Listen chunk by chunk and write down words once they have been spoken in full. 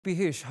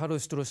PH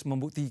harus terus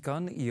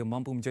membuktikan ia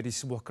mampu menjadi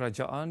sebuah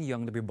kerajaan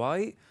yang lebih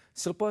baik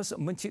selepas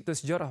mencipta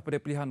sejarah pada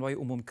Pilihan Raya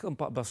Umum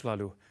ke-14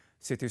 lalu.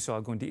 Setiausaha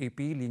Agung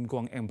DAP Lim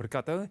Guang M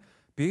berkata,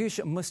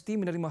 PH mesti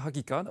menerima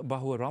hakikat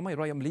bahawa ramai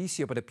rakyat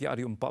Malaysia pada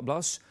PRU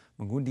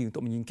 14 mengundi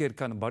untuk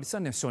menyingkirkan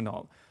Barisan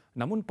Nasional.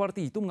 Namun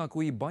parti itu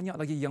mengakui banyak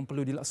lagi yang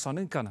perlu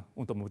dilaksanakan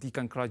untuk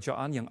membuktikan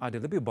kerajaan yang ada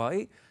lebih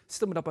baik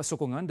serta mendapat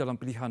sokongan dalam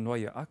pilihan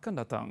raya akan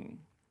datang.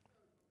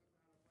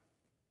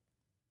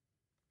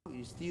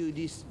 It's still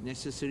this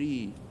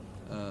necessary,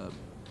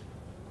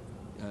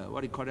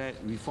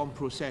 reform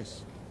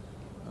process.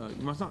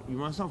 You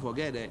must not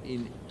forget that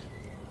in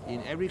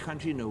every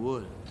country in the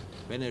world,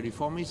 when a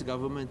reformist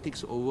government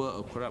takes over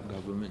a corrupt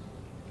government,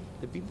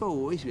 the people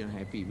will always be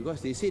unhappy because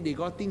they say they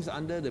got things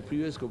under the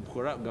previous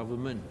corrupt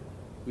government,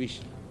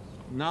 which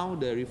now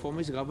the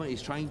reformist government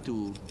is trying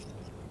to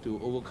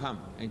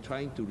overcome and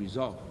trying to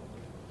resolve.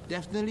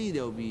 Definitely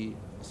there will be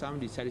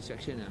some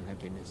dissatisfaction and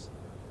unhappiness,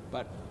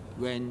 but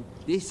when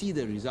they see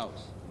the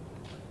results,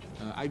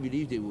 I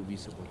believe they will be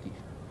supportive.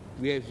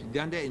 We have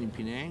done that in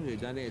Penang, we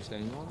have done that in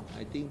Selangor.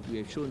 I think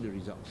we have shown the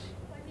results.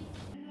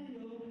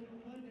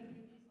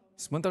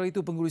 Sementara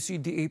itu, pengurusi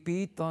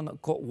DAP Tan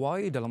Kok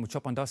Wai dalam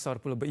ucapan dasar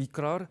pula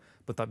berikrar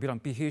pentadbiran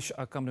PH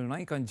akan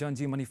menunaikan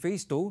janji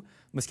manifesto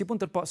meskipun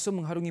terpaksa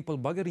mengharungi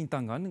pelbagai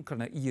rintangan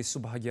kerana ia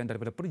sebahagian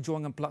daripada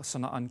perjuangan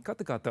pelaksanaan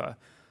kata-kata.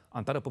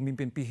 Antara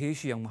pemimpin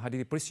PH yang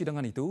menghadiri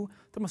persidangan itu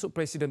termasuk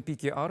Presiden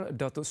PKR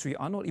Datuk Seri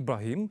Anwar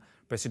Ibrahim,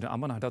 Presiden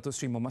Amanah Datuk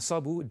Seri Muhammad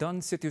Sabu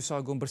dan Setiausaha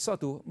Agung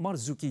Bersatu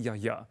Marzuki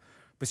Yahya.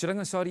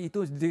 Persidangan sehari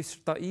itu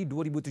disertai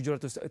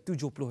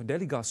 2,770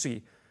 delegasi.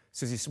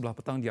 Sesi sebelah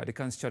petang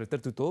diadakan secara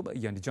tertutup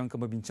yang dijangka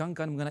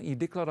membincangkan mengenai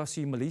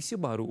deklarasi Malaysia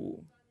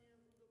Baru.